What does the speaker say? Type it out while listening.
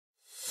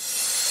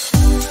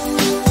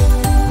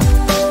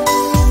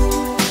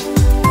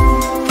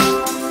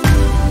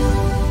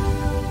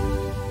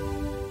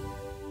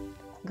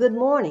Good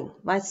morning,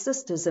 my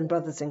sisters and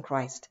brothers in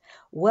Christ.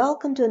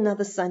 Welcome to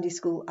another Sunday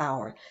School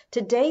Hour.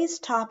 Today's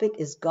topic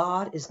is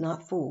God is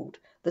not fooled.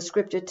 The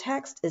scripture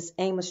text is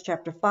Amos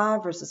chapter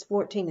 5, verses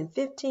 14 and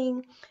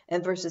 15,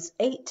 and verses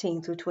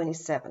 18 through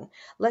 27.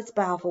 Let's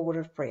bow for a word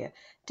of prayer.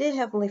 Dear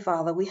Heavenly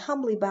Father, we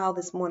humbly bow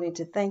this morning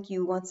to thank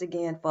you once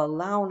again for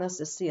allowing us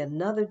to see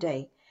another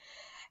day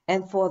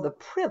and for the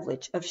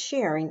privilege of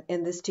sharing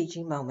in this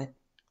teaching moment.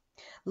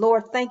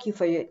 Lord, thank you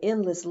for your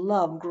endless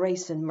love,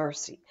 grace, and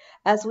mercy.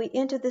 As we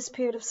enter this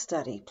period of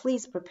study,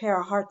 please prepare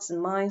our hearts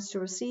and minds to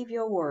receive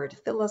your word.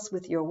 Fill us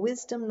with your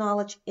wisdom,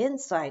 knowledge,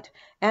 insight,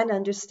 and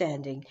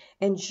understanding.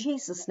 In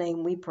Jesus'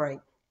 name we pray.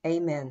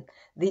 Amen.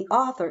 The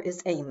author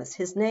is Amos.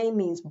 His name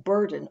means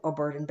burden or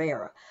burden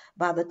bearer.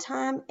 By the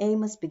time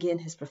Amos began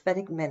his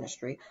prophetic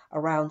ministry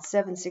around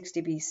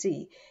 760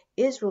 BC,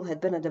 Israel had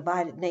been a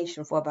divided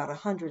nation for about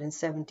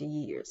 170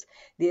 years.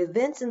 The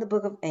events in the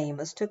book of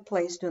Amos took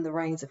place during the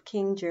reigns of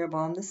King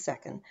Jeroboam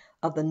II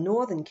of the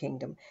northern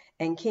kingdom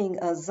and King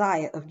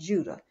Uzziah of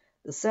Judah,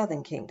 the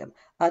southern kingdom,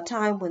 a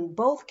time when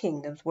both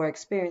kingdoms were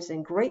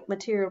experiencing great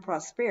material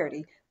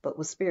prosperity but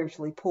were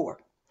spiritually poor.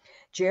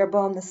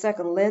 Jeroboam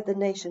II led the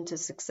nation to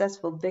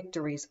successful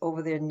victories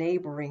over their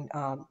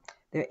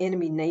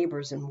enemy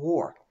neighbors in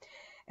war,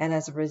 and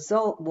as a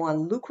result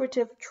won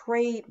lucrative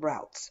trade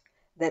routes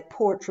that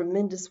poured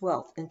tremendous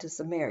wealth into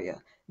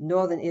Samaria,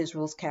 northern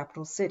Israel's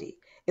capital city.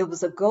 It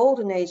was a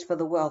golden age for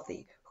the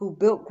wealthy, who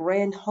built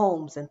grand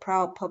homes and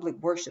proud public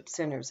worship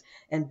centers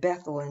in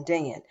Bethel and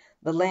Dan.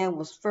 The land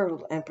was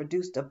fertile and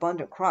produced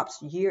abundant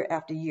crops year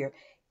after year.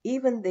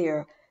 Even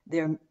their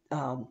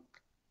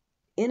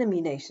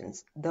enemy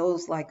nations,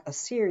 those like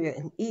Assyria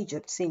and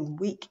Egypt, seemed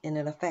weak and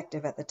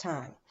ineffective at the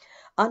time.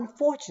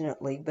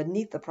 Unfortunately,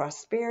 beneath the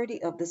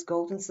prosperity of this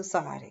golden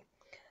society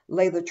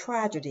lay the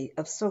tragedy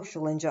of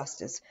social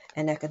injustice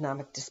and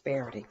economic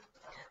disparity.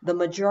 The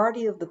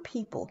majority of the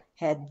people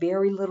had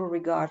very little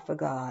regard for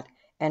God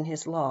and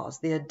his laws.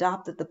 They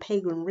adopted the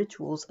pagan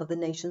rituals of the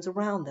nations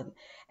around them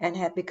and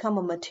had become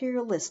a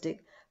materialistic,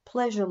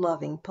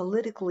 pleasure-loving,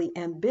 politically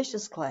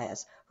ambitious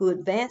class who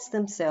advanced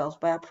themselves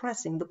by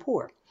oppressing the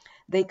poor.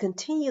 They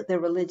continued their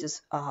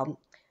religious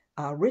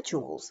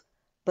rituals,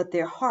 but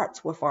their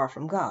hearts were far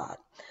from God.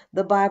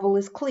 The Bible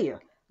is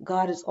clear.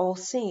 God is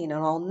all-seeing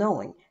and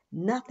all-knowing.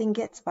 Nothing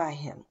gets by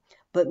him.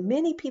 But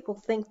many people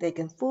think they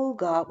can fool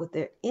God with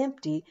their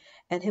empty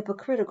and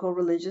hypocritical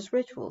religious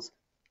rituals.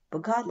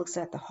 But God looks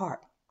at the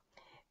heart.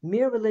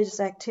 Mere religious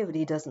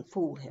activity doesn't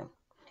fool him.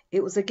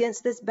 It was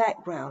against this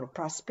background of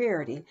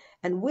prosperity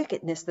and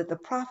wickedness that the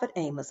prophet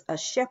Amos, a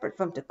shepherd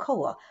from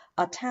Tekoa,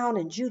 a town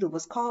in Judah,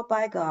 was called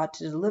by God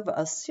to deliver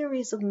a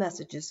series of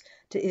messages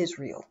to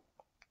Israel.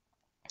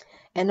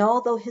 And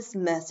although his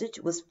message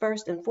was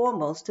first and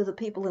foremost to the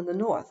people in the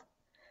north,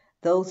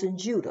 those in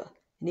Judah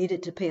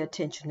needed to pay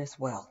attention as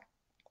well.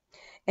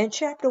 In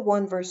chapter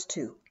 1, verse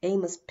 2,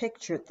 Amos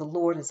pictured the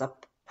Lord as a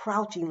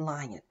crouching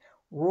lion,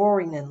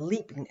 roaring and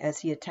leaping as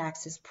he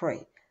attacks his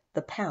prey,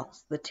 the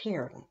pounce, the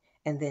tearing,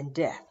 and then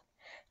death.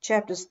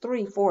 Chapters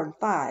 3, 4, and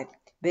 5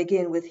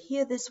 begin with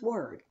 "Hear this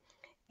word,"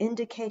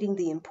 indicating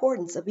the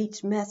importance of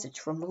each message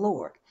from the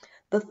Lord.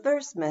 The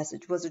first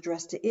message was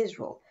addressed to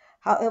Israel.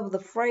 However, the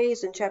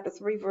phrase in chapter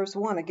 3, verse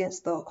 1,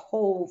 "against the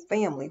whole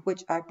family,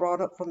 which I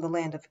brought up from the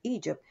land of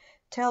Egypt,"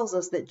 tells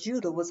us that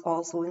Judah was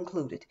also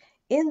included.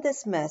 In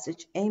this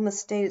message, Amos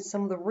stated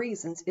some of the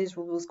reasons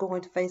Israel was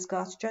going to face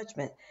God's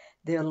judgment.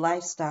 Their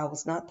lifestyle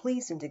was not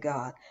pleasing to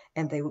God,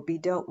 and they would be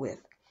dealt with.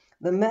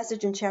 The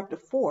message in chapter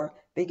 4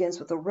 begins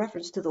with a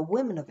reference to the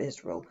women of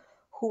Israel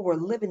who were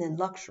living in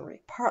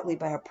luxury, partly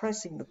by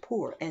oppressing the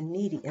poor and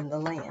needy in the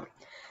land.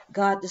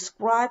 God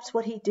describes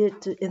what he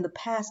did in the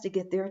past to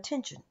get their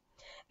attention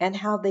and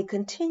how they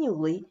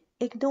continually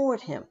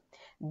ignored him.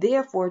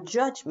 Therefore,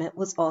 judgment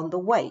was on the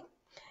way.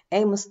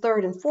 Amos'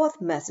 third and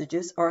fourth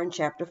messages are in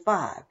chapter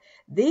 5.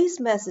 These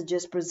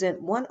messages present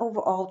one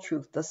overall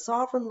truth. The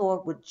sovereign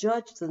Lord would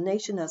judge the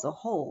nation as a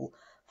whole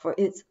for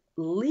its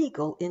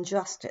legal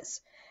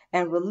injustice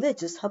and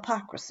religious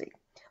hypocrisy.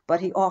 But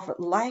he offered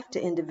life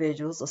to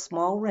individuals, a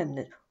small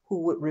remnant,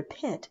 who would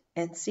repent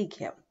and seek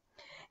him.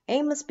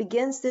 Amos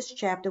begins this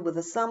chapter with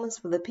a summons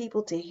for the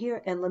people to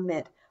hear and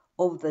lament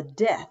over the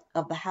death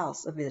of the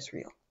house of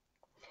Israel.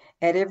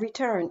 At every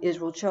turn,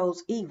 Israel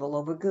chose evil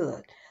over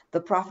good.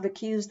 The prophet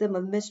accused them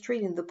of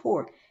mistreating the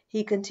poor.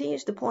 He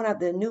continues to point out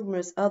their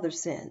numerous other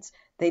sins.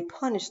 They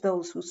punished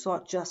those who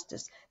sought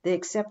justice. They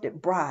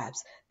accepted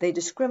bribes. They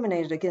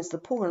discriminated against the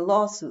poor in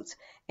lawsuits.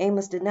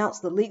 Amos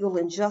denounced the legal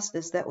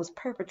injustice that was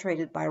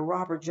perpetrated by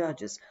robber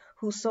judges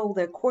who sold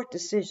their court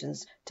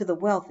decisions to the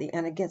wealthy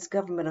and against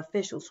government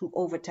officials who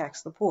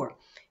overtaxed the poor.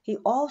 He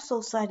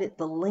also cited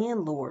the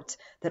landlords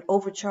that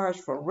overcharged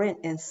for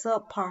rent and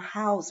subpar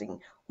housing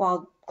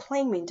while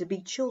claiming to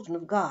be children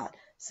of God.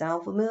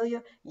 Sound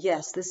familiar?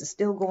 Yes, this is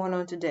still going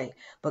on today.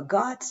 But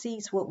God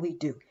sees what we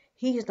do.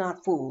 He is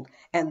not fooled.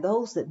 And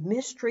those that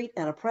mistreat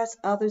and oppress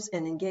others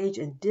and engage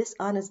in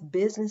dishonest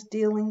business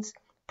dealings,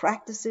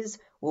 practices,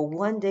 will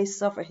one day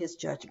suffer his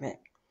judgment.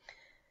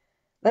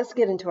 Let's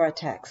get into our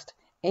text.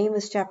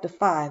 Amos chapter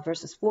 5,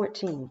 verses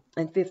 14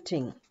 and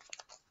 15.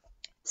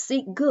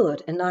 Seek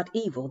good and not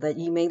evil, that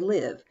ye may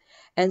live.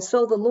 And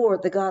so the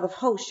Lord, the God of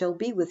hosts, shall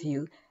be with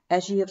you,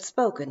 as ye have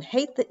spoken.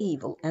 Hate the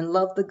evil, and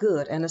love the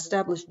good, and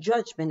establish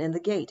judgment in the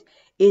gate.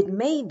 It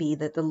may be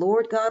that the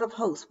Lord God of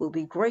hosts will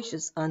be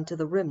gracious unto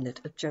the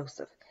remnant of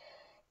Joseph.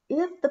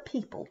 If the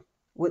people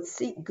would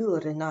seek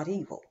good and not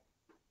evil,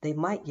 they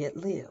might yet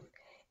live.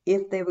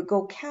 If they would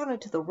go counter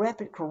to the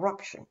rampant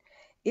corruption,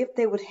 if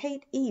they would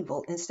hate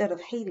evil instead of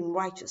hating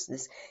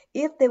righteousness,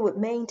 if they would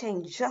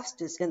maintain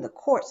justice in the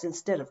courts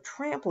instead of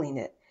trampling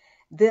it,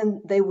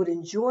 then they would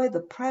enjoy the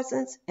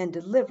presence and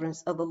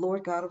deliverance of the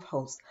Lord God of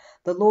hosts.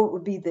 The Lord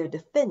would be their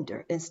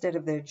defender instead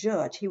of their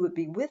judge. He would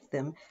be with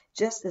them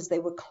just as they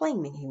were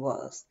claiming he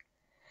was.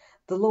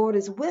 The Lord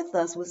is with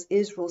us was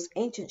Israel's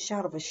ancient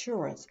shout of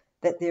assurance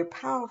that their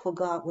powerful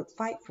God would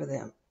fight for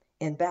them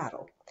in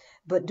battle.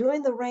 But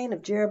during the reign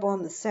of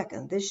Jeroboam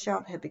II, this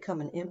shout had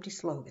become an empty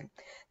slogan.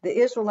 The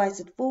Israelites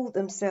had fooled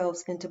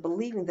themselves into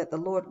believing that the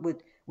Lord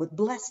would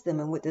bless them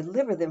and would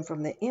deliver them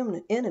from their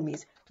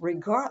enemies,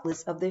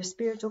 regardless of their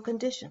spiritual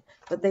condition.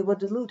 But they were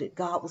deluded.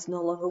 God was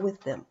no longer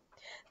with them.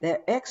 Their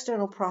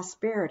external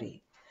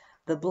prosperity,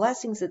 the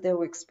blessings that they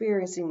were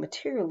experiencing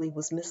materially,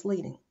 was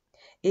misleading.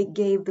 It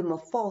gave them a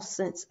false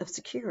sense of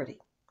security.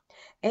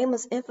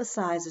 Amos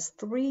emphasizes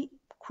three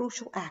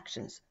crucial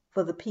actions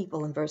for the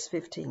people in verse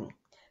 15.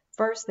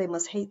 First, they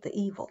must hate the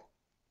evil.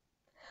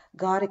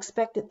 God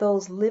expected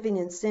those living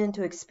in sin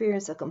to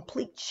experience a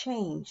complete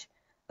change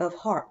of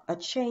heart, a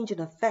change in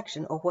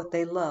affection or what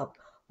they loved.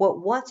 What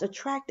once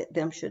attracted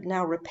them should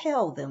now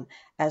repel them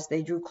as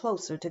they drew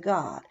closer to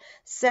God.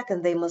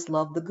 Second, they must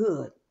love the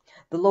good.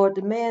 The Lord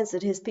demands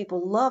that his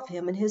people love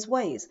him and his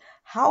ways.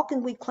 How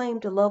can we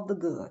claim to love the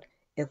good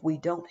if we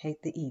don't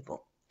hate the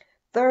evil?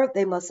 Third,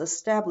 they must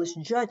establish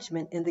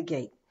judgment in the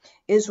gate.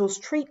 Israel's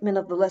treatment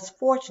of the less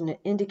fortunate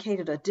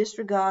indicated a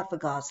disregard for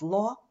God's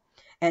law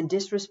and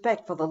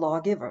disrespect for the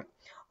lawgiver.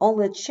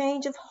 Only a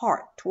change of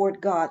heart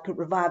toward God could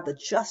revive the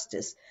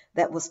justice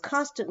that was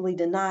constantly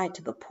denied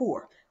to the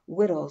poor,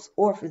 widows,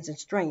 orphans, and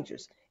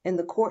strangers in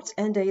the courts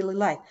and daily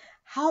life.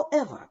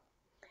 However,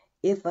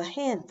 if a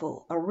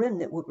handful, a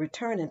remnant, would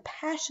return and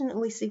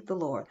passionately seek the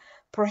Lord,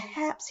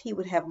 perhaps he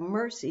would have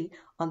mercy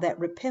on that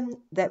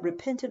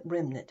repentant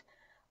remnant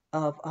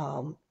of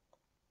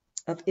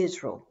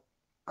Israel,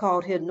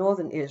 called here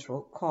northern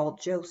Israel, called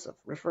Joseph,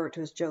 referred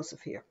to as Joseph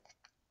here.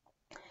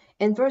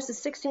 In verses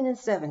 16 and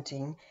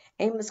 17,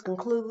 Amos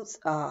concludes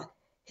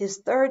his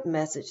third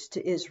message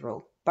to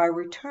Israel by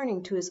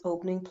returning to his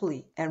opening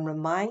plea and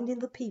reminding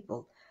the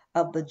people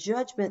of the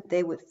judgment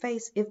they would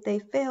face if they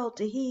failed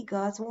to heed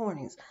God's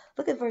warnings.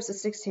 Look at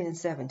verses 16 and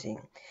 17.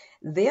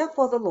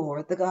 Therefore the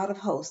Lord, the God of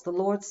hosts, the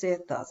Lord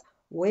saith thus,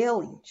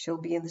 wailing shall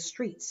be in the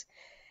streets,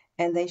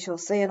 and they shall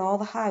say in all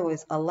the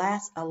highways,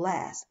 Alas,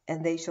 alas,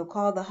 and they shall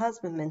call the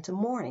husbandmen to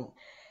mourning,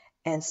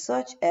 and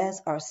such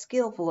as are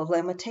skillful of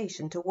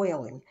lamentation to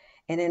wailing.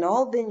 And in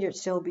all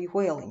vineyards shall be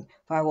wailing,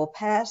 for I will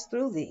pass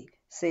through thee,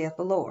 saith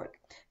the Lord.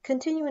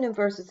 Continuing in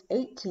verses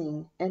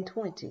 18 and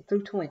 20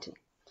 through 20.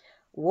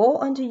 Woe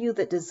unto you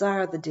that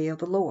desire the day of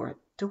the Lord!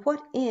 To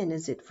what end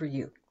is it for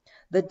you?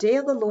 The day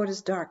of the Lord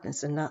is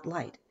darkness and not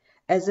light,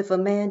 as if a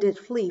man did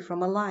flee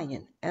from a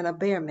lion, and a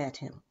bear met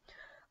him,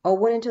 or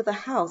went into the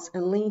house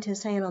and leaned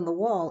his hand on the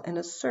wall, and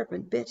a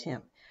serpent bit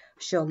him.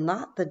 Shall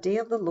not the day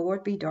of the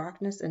Lord be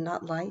darkness and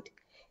not light,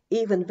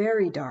 even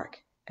very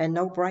dark, and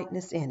no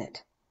brightness in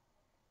it?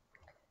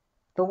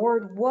 The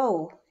word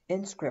woe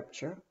in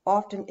Scripture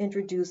often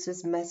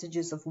introduces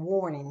messages of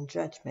warning and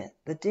judgment.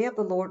 The day of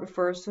the Lord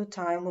refers to a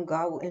time when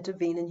God will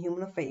intervene in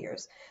human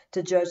affairs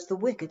to judge the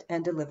wicked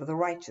and deliver the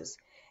righteous.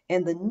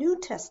 In the New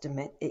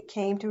Testament, it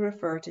came to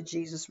refer to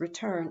Jesus'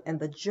 return and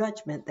the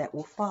judgment that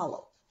will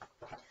follow.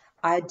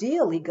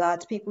 Ideally,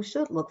 God's people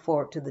should look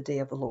forward to the day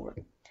of the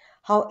Lord.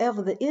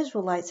 However, the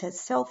Israelites had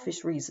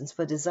selfish reasons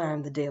for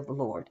desiring the day of the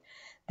Lord.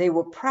 They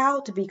were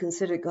proud to be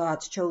considered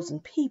God's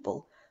chosen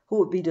people who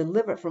would be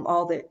delivered from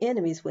all their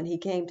enemies when he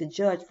came to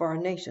judge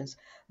foreign nations,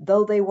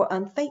 though they were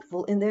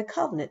unfaithful in their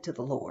covenant to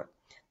the Lord.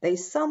 They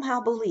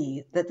somehow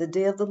believed that the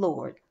day of the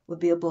Lord would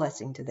be a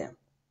blessing to them.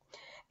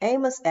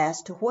 Amos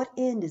asked, to what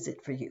end is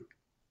it for you?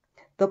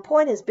 The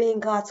point is,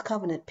 being God's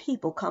covenant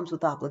people comes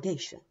with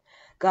obligation.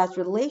 God's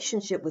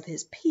relationship with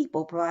his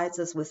people provides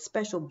us with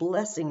special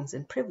blessings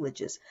and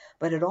privileges,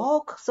 but it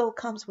also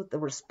comes with the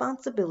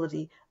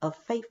responsibility of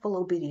faithful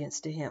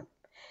obedience to him.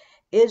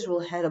 Israel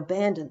had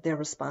abandoned their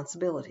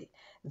responsibility.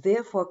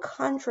 Therefore,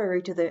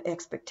 contrary to their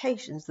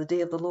expectations, the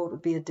day of the Lord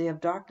would be a day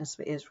of darkness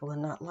for Israel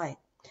and not light.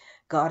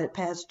 God had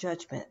passed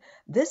judgment.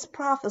 This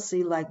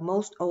prophecy, like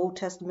most Old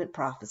Testament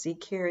prophecy,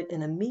 carried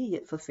an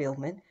immediate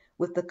fulfillment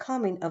with the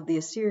coming of the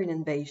Assyrian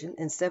invasion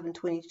in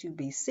 722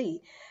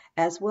 BC,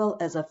 as well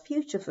as a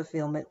future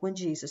fulfillment when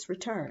Jesus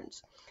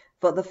returns.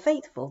 For the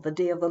faithful, the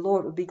day of the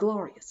Lord would be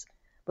glorious,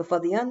 but for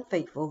the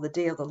unfaithful, the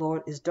day of the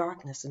Lord is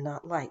darkness and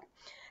not light.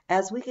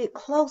 As we get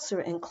closer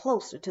and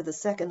closer to the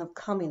second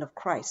coming of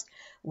Christ,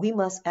 we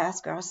must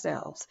ask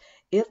ourselves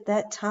if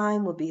that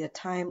time will be a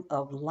time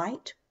of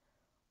light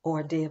or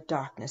a day of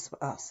darkness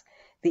for us?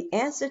 The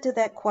answer to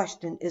that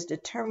question is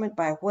determined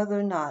by whether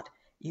or not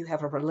you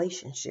have a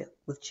relationship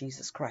with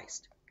Jesus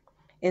Christ.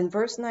 In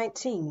verse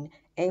 19,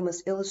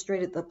 Amos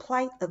illustrated the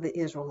plight of the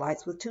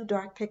Israelites with two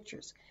dark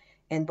pictures.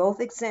 In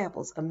both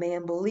examples, a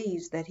man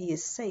believes that he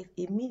is safe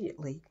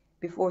immediately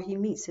before he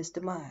meets his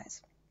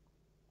demise.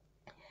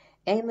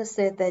 Amos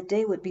said that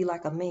day would be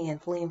like a man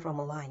fleeing from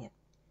a lion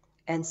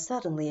and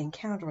suddenly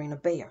encountering a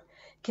bear.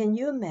 Can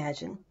you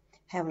imagine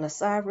having a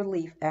sigh of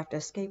relief after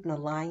escaping a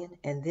lion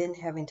and then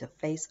having to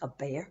face a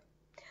bear?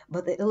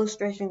 But the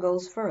illustration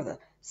goes further.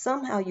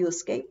 Somehow you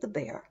escape the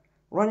bear,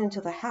 run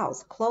into the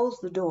house, close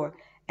the door,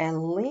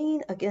 and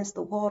lean against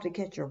the wall to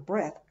catch your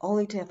breath,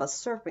 only to have a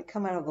serpent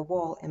come out of the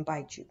wall and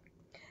bite you.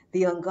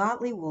 The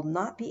ungodly will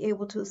not be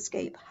able to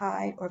escape,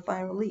 hide, or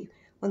find relief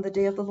when the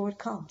day of the Lord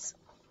comes.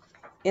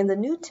 In the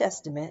New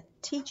Testament,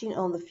 teaching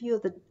on the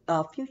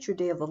future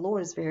day of the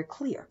Lord is very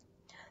clear.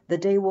 The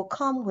day will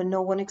come when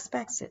no one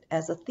expects it,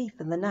 as a thief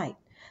in the night.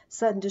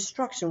 Sudden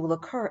destruction will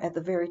occur at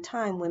the very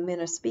time when men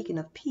are speaking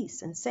of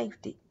peace and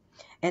safety,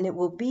 and it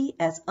will be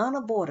as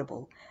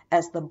unavoidable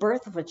as the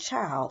birth of a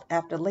child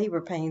after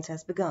labor pains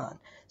has begun.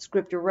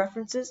 Scripture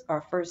references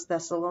are 1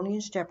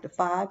 Thessalonians chapter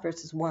 5,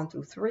 verses 1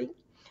 through 3,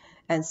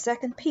 and 2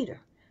 Peter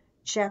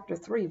chapter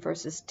 3,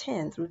 verses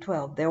 10 through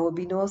 12. There will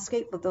be no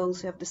escape for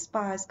those who have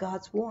despised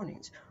God's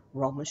warnings.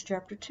 Romans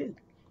chapter 2,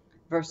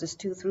 verses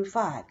 2 through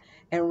 5.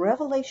 In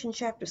Revelation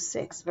chapter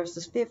 6,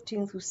 verses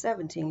 15 through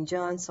 17,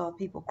 John saw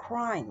people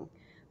crying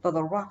for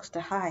the rocks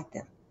to hide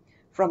them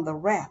from the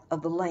wrath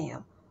of the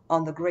Lamb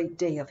on the great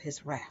day of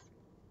his wrath.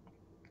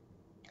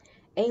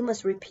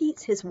 Amos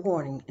repeats his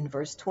warning in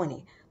verse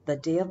 20. The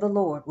day of the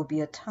Lord will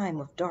be a time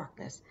of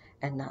darkness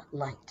and not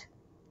light.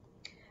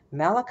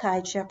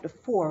 Malachi chapter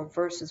 4,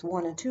 verses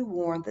 1 and 2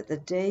 warn that the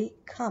day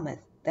cometh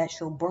that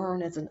shall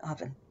burn as an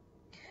oven,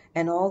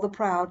 and all the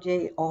proud,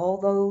 yea,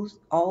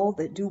 all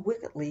that do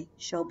wickedly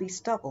shall be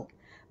stubble.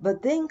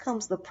 But then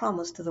comes the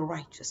promise to the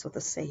righteous or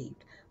the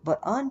saved. But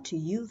unto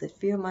you that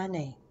fear my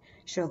name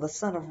shall the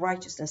Son of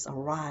Righteousness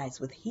arise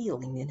with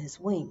healing in his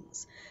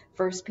wings.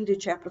 1 Peter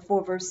chapter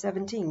 4, verse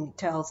 17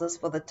 tells us,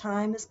 for the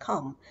time is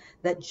come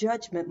that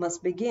judgment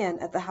must begin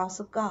at the house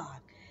of God.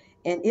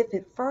 And if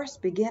it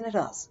first begin at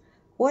us,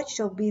 what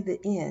shall be the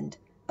end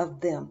of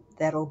them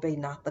that obey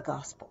not the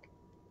gospel?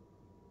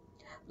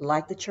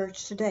 Like the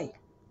church today,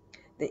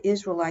 the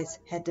Israelites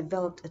had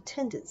developed a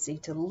tendency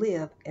to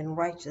live in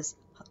righteous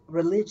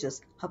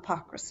religious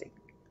hypocrisy.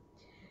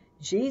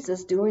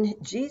 During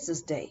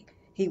Jesus' day,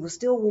 he was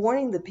still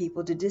warning the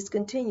people to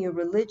discontinue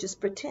religious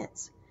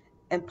pretense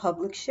and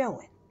public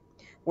showing.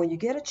 When you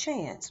get a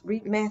chance,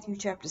 read Matthew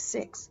chapter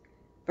 6,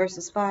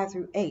 verses 5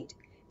 through 8,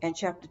 and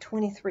chapter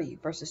 23,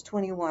 verses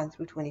 21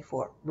 through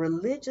 24.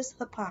 Religious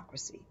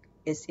hypocrisy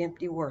is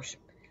empty worship.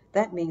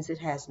 That means it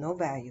has no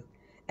value,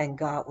 and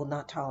God will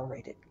not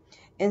tolerate it.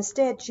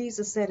 Instead,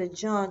 Jesus said in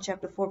John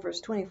chapter 4,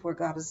 verse 24,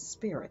 God is a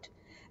spirit,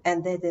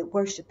 and they that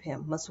worship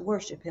him must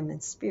worship him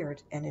in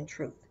spirit and in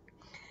truth.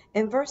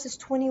 In verses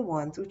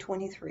 21 through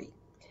 23,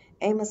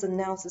 Amos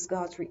announces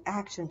God's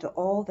reaction to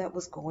all that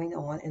was going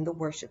on in the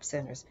worship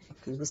centers.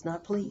 He was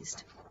not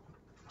pleased.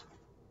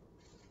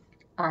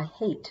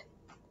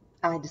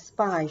 I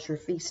despise your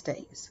feast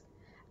days,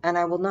 and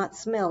I will not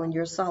smell in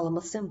your solemn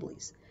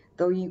assemblies.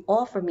 Though you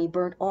offer me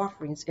burnt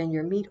offerings and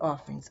your meat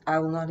offerings, I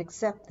will not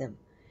accept them.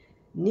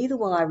 Neither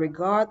will I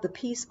regard the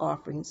peace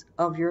offerings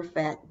of your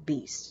fat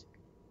beasts.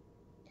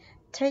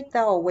 Take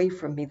thou away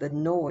from me the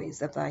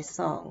noise of thy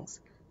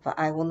songs, for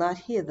I will not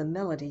hear the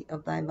melody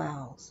of thy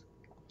vows.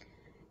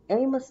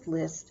 Amos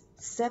lists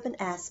 7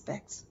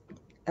 aspects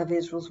of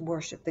Israel's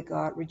worship that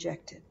God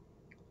rejected.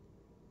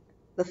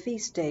 The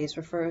feast days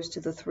refers to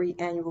the 3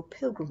 annual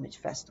pilgrimage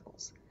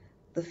festivals.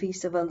 The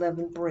Feast of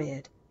Unleavened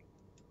Bread,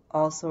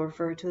 also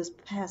referred to as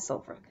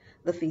Passover,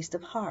 the Feast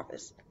of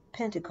Harvest,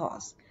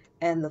 Pentecost,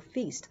 and the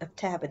Feast of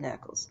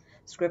Tabernacles.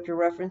 Scripture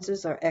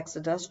references are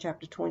Exodus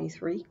chapter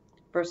 23,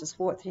 verses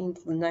 14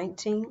 through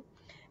 19,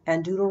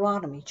 and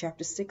Deuteronomy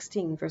chapter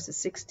 16, verses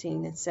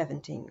 16 and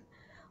 17.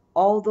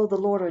 Although the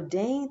Lord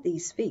ordained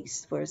these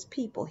feasts for his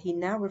people, he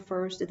now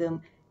refers to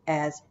them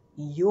as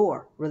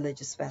your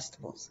religious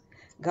festivals.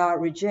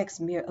 God rejects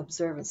mere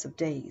observance of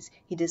days.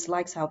 He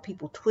dislikes how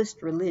people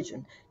twist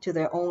religion to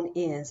their own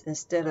ends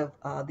instead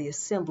of the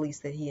assemblies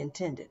that he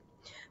intended.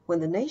 When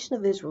the nation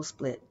of Israel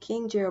split,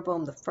 King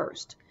Jeroboam I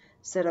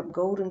set up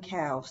golden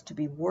calves to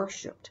be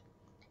worshipped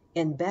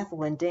in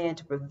Bethel and Dan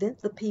to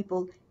prevent the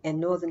people in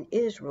northern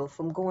Israel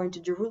from going to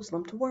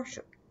Jerusalem to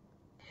worship.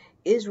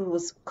 Israel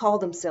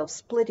called themselves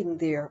splitting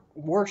their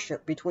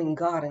worship between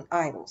God and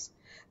idols.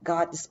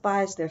 God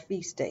despised their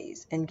feast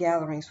days and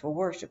gatherings for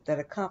worship that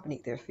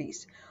accompanied their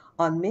feasts.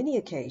 On many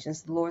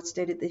occasions, the Lord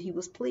stated that he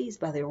was pleased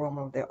by the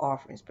aroma of their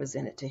offerings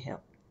presented to him.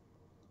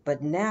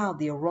 But now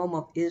the aroma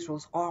of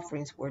Israel's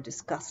offerings were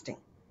disgusting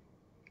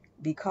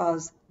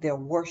because their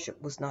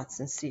worship was not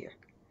sincere.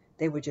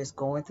 They were just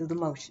going through the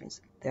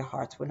motions. Their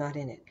hearts were not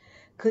in it.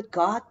 Could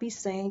God be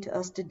saying to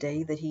us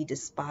today that he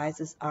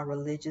despises our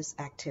religious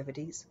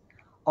activities?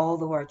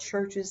 Although our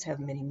churches have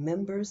many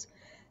members,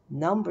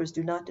 Numbers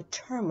do not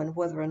determine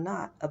whether or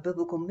not a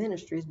biblical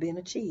ministry is being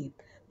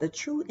achieved. The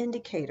true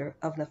indicator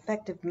of an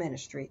effective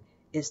ministry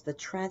is the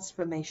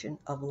transformation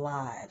of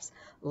lives,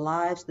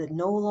 lives that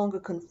no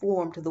longer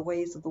conform to the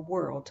ways of the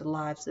world, to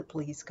lives that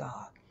please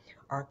God.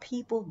 Are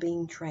people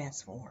being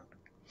transformed?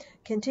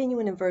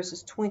 Continuing in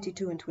verses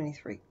 22 and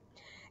 23,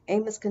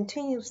 Amos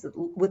continues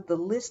with the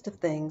list of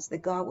things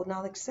that God would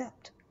not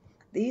accept.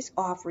 These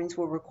offerings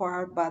were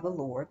required by the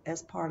Lord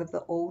as part of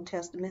the Old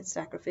Testament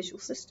sacrificial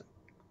system.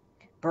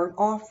 Burnt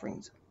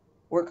offerings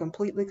were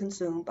completely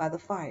consumed by the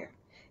fire.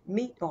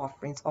 Meat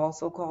offerings,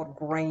 also called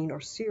grain or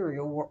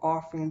cereal, were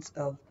offerings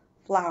of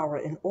flour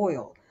and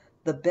oil.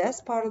 The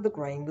best part of the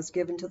grain was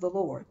given to the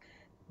Lord.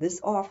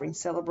 This offering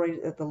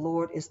celebrated that the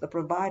Lord is the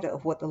provider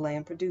of what the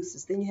land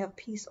produces. Then you have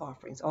peace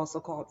offerings, also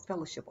called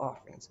fellowship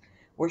offerings,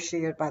 were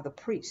shared by the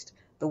priest,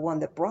 the one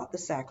that brought the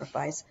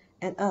sacrifice,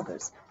 and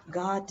others.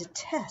 God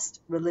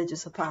detests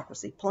religious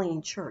hypocrisy,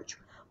 playing church,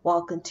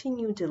 while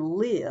continuing to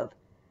live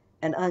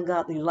an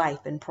ungodly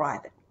life in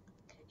private.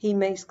 He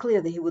makes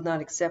clear that he will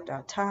not accept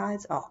our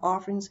tithes, our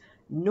offerings,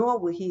 nor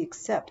will he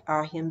accept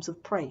our hymns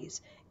of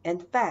praise. In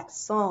fact,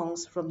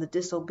 songs from the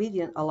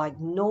disobedient are like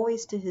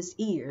noise to his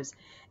ears,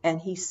 and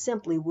he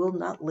simply will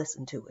not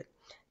listen to it.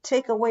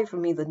 Take away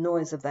from me the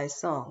noise of thy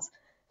songs.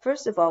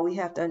 First of all, we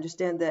have to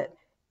understand that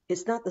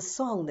it's not the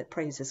song that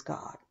praises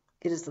God.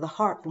 It is the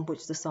heart from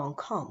which the song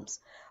comes.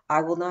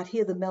 I will not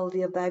hear the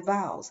melody of thy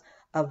vows.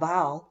 A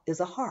vow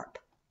is a harp.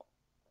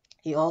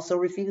 He also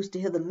refused to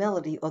hear the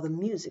melody or the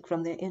music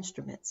from their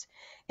instruments.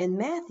 In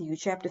Matthew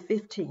chapter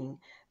 15,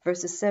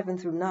 verses 7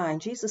 through 9,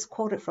 Jesus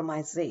quoted from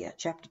Isaiah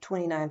chapter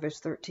 29,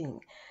 verse 13,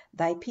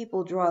 Thy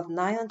people draweth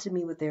nigh unto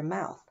me with their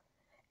mouth,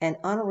 and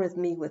honoreth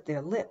me with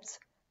their lips,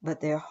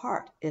 but their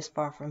heart is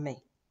far from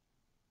me.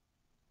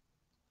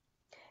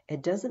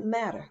 It doesn't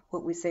matter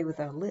what we say with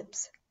our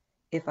lips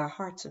if our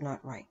hearts are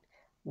not right.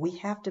 We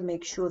have to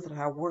make sure that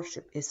our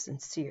worship is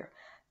sincere.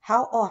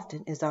 How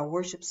often is our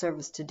worship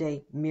service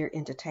today mere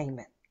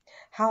entertainment?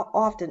 How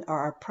often are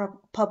our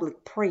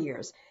public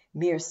prayers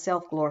mere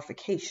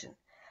self-glorification?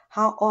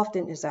 How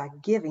often is our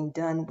giving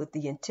done with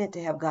the intent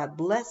to have God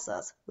bless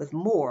us with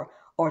more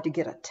or to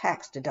get a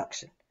tax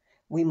deduction?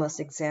 We must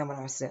examine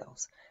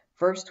ourselves.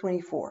 Verse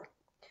 24.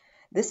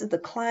 This is the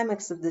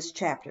climax of this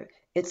chapter.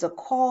 It's a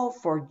call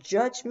for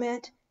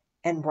judgment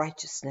and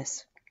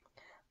righteousness.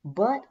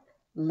 But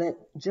let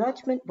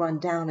judgment run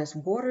down as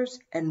waters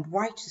and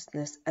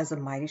righteousness as a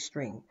mighty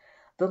stream.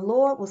 The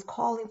Lord was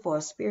calling for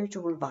a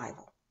spiritual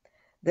revival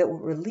that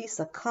would release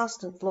a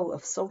constant flow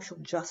of social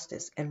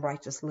justice and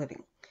righteous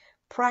living.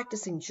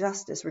 Practicing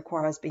justice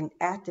requires being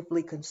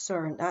actively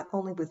concerned not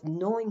only with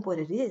knowing what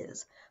it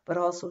is, but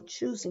also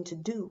choosing to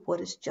do what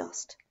is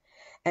just.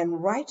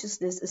 And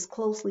righteousness is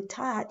closely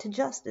tied to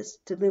justice.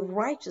 To live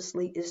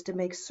righteously is to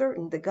make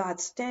certain that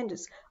God's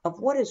standards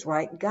of what is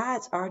right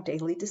guides our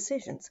daily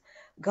decisions.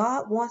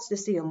 God wants to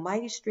see a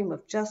mighty stream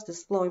of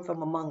justice flowing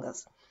from among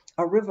us,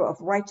 a river of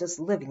righteous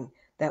living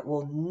that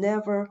will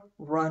never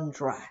run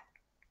dry.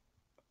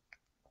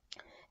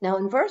 Now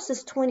in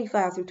verses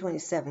 25 through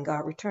 27,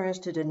 God returns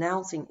to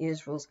denouncing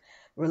Israel's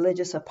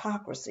religious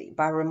hypocrisy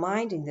by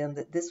reminding them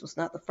that this was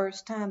not the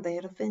first time they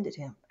had offended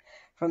him.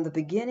 From the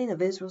beginning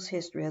of Israel's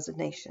history as a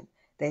nation,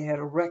 they had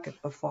a record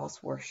of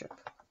false worship.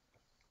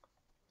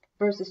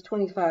 Verses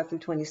 25 through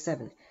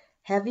 27.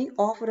 Have ye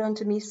offered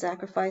unto me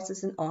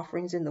sacrifices and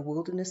offerings in the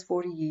wilderness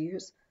 40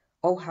 years,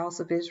 O house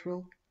of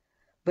Israel?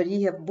 But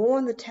ye have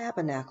borne the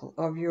tabernacle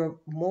of your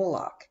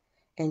Moloch,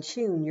 and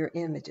hewn your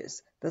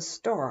images, the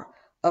star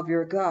of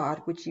your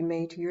God which ye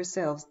made to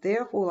yourselves.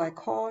 Therefore I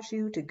cause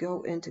you to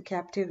go into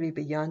captivity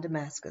beyond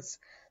Damascus,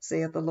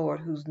 saith the Lord,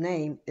 whose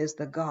name is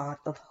the God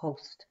of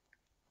hosts.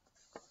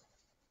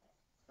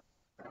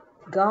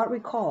 God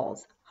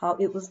recalls how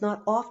it was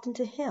not often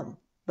to him,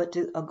 but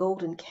to a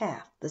golden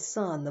calf, the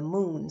sun, the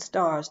moon,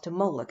 stars, to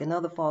Moloch and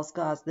other false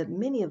gods, that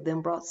many of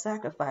them brought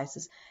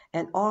sacrifices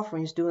and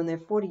offerings during their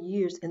 40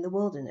 years in the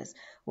wilderness.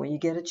 When you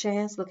get a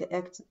chance, look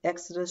at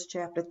Exodus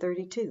chapter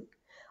 32.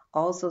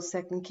 Also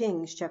 2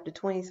 Kings chapter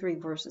 23,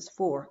 verses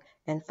 4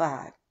 and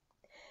 5.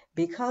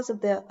 Because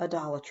of their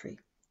idolatry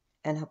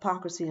and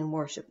hypocrisy in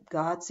worship,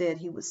 God said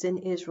he would send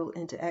Israel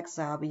into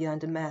exile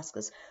beyond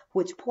Damascus,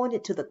 which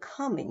pointed to the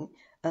coming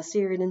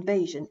Assyrian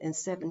invasion in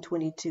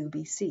 722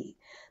 BC.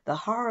 The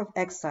horror of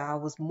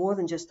exile was more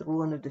than just the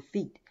ruin of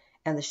defeat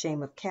and the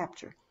shame of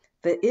capture.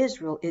 For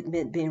Israel, it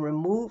meant being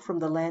removed from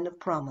the land of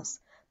promise,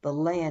 the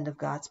land of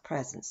God's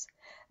presence.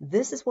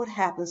 This is what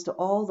happens to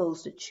all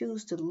those that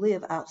choose to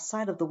live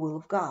outside of the will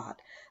of God,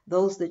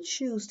 those that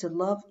choose to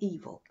love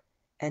evil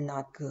and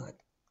not good.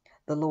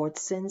 The Lord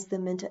sends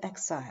them into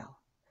exile,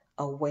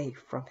 away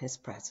from his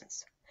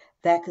presence.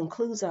 That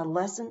concludes our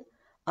lesson.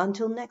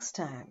 Until next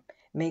time,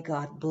 may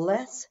God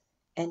bless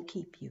and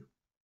keep you.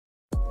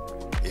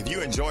 If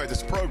you enjoy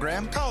this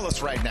program, call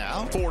us right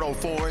now,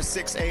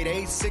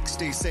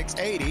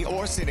 404-688-6680,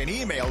 or send an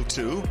email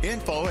to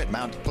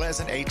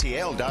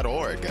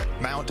info@mountpleasantatl.org.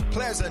 Mount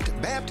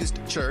Pleasant Baptist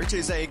Church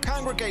is a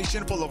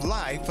congregation full of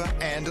life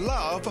and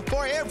love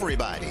for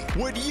everybody.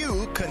 Would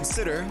you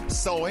consider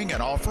sowing an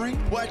offering?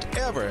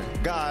 Whatever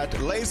God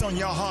lays on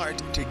your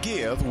heart to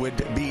give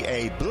would be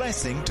a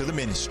blessing to the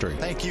ministry.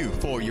 Thank you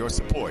for your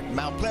support.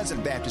 Mount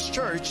Pleasant Baptist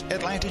Church,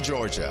 Atlanta,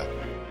 Georgia.